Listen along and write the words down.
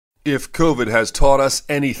If COVID has taught us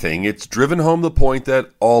anything, it's driven home the point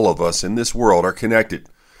that all of us in this world are connected.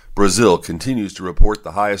 Brazil continues to report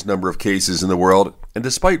the highest number of cases in the world, and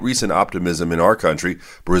despite recent optimism in our country,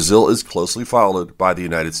 Brazil is closely followed by the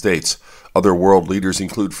United States. Other world leaders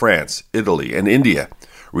include France, Italy, and India.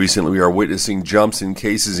 Recently, we are witnessing jumps in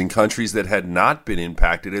cases in countries that had not been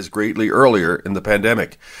impacted as greatly earlier in the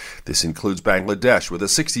pandemic. This includes Bangladesh with a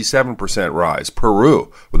 67% rise, Peru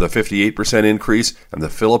with a 58% increase, and the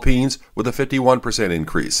Philippines with a 51%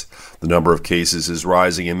 increase. The number of cases is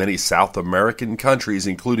rising in many South American countries,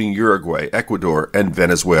 including Uruguay, Ecuador, and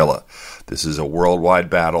Venezuela. This is a worldwide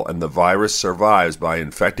battle, and the virus survives by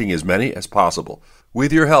infecting as many as possible.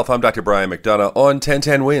 With your health, I'm Dr. Brian McDonough on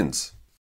 1010 Wins.